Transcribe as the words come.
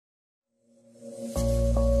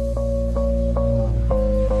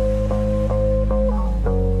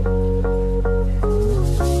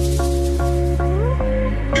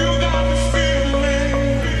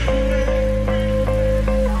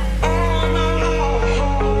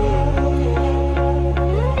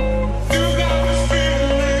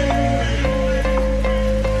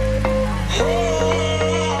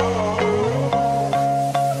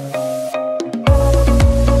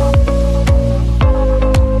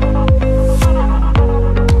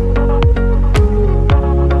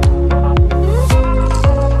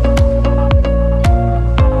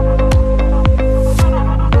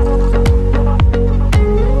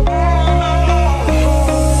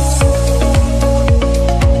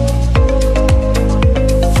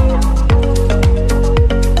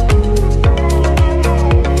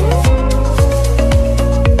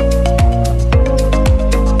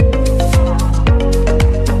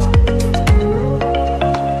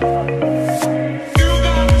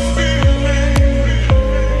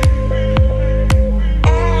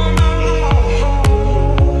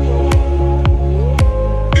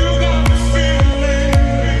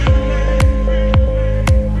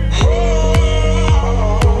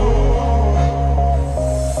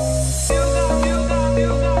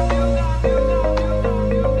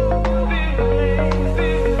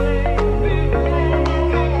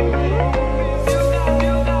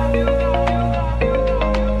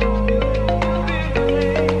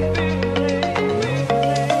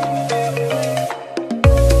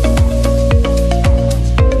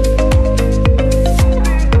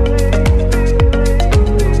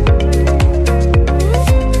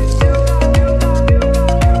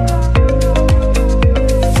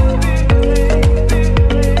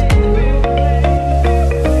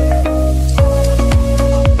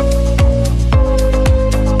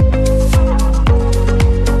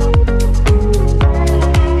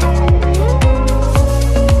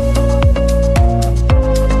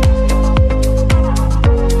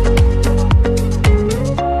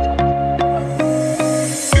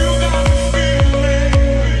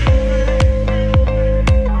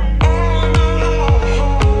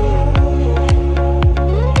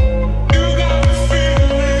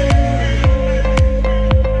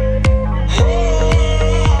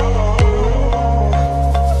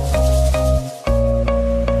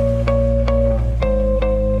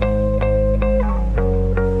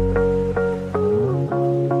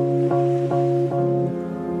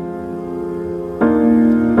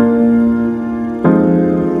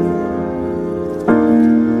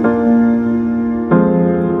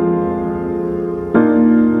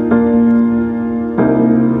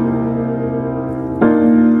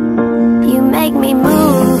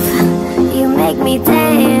make me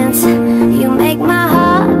dance. You make my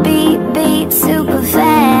heart beat super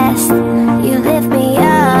fast. You lift me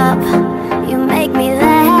up, you make me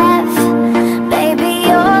laugh. Baby,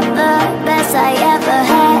 you're the best I ever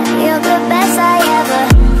had. You're the best I ever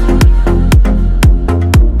had.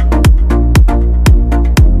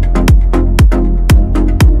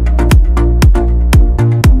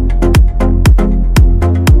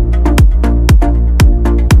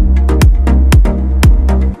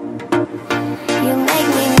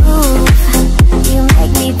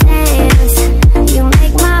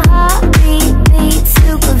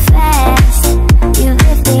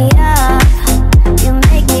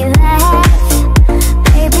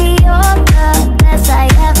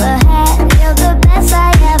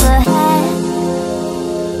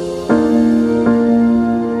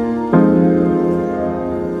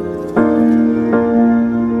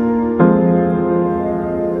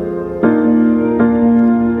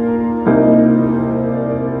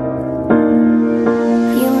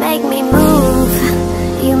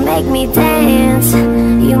 Make me dance.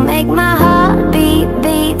 You make my heart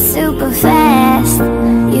beat super fast.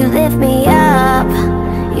 You lift me up,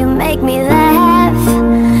 you make me laugh.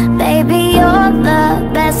 Baby, you're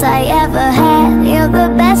the best I ever had. You're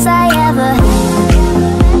the best I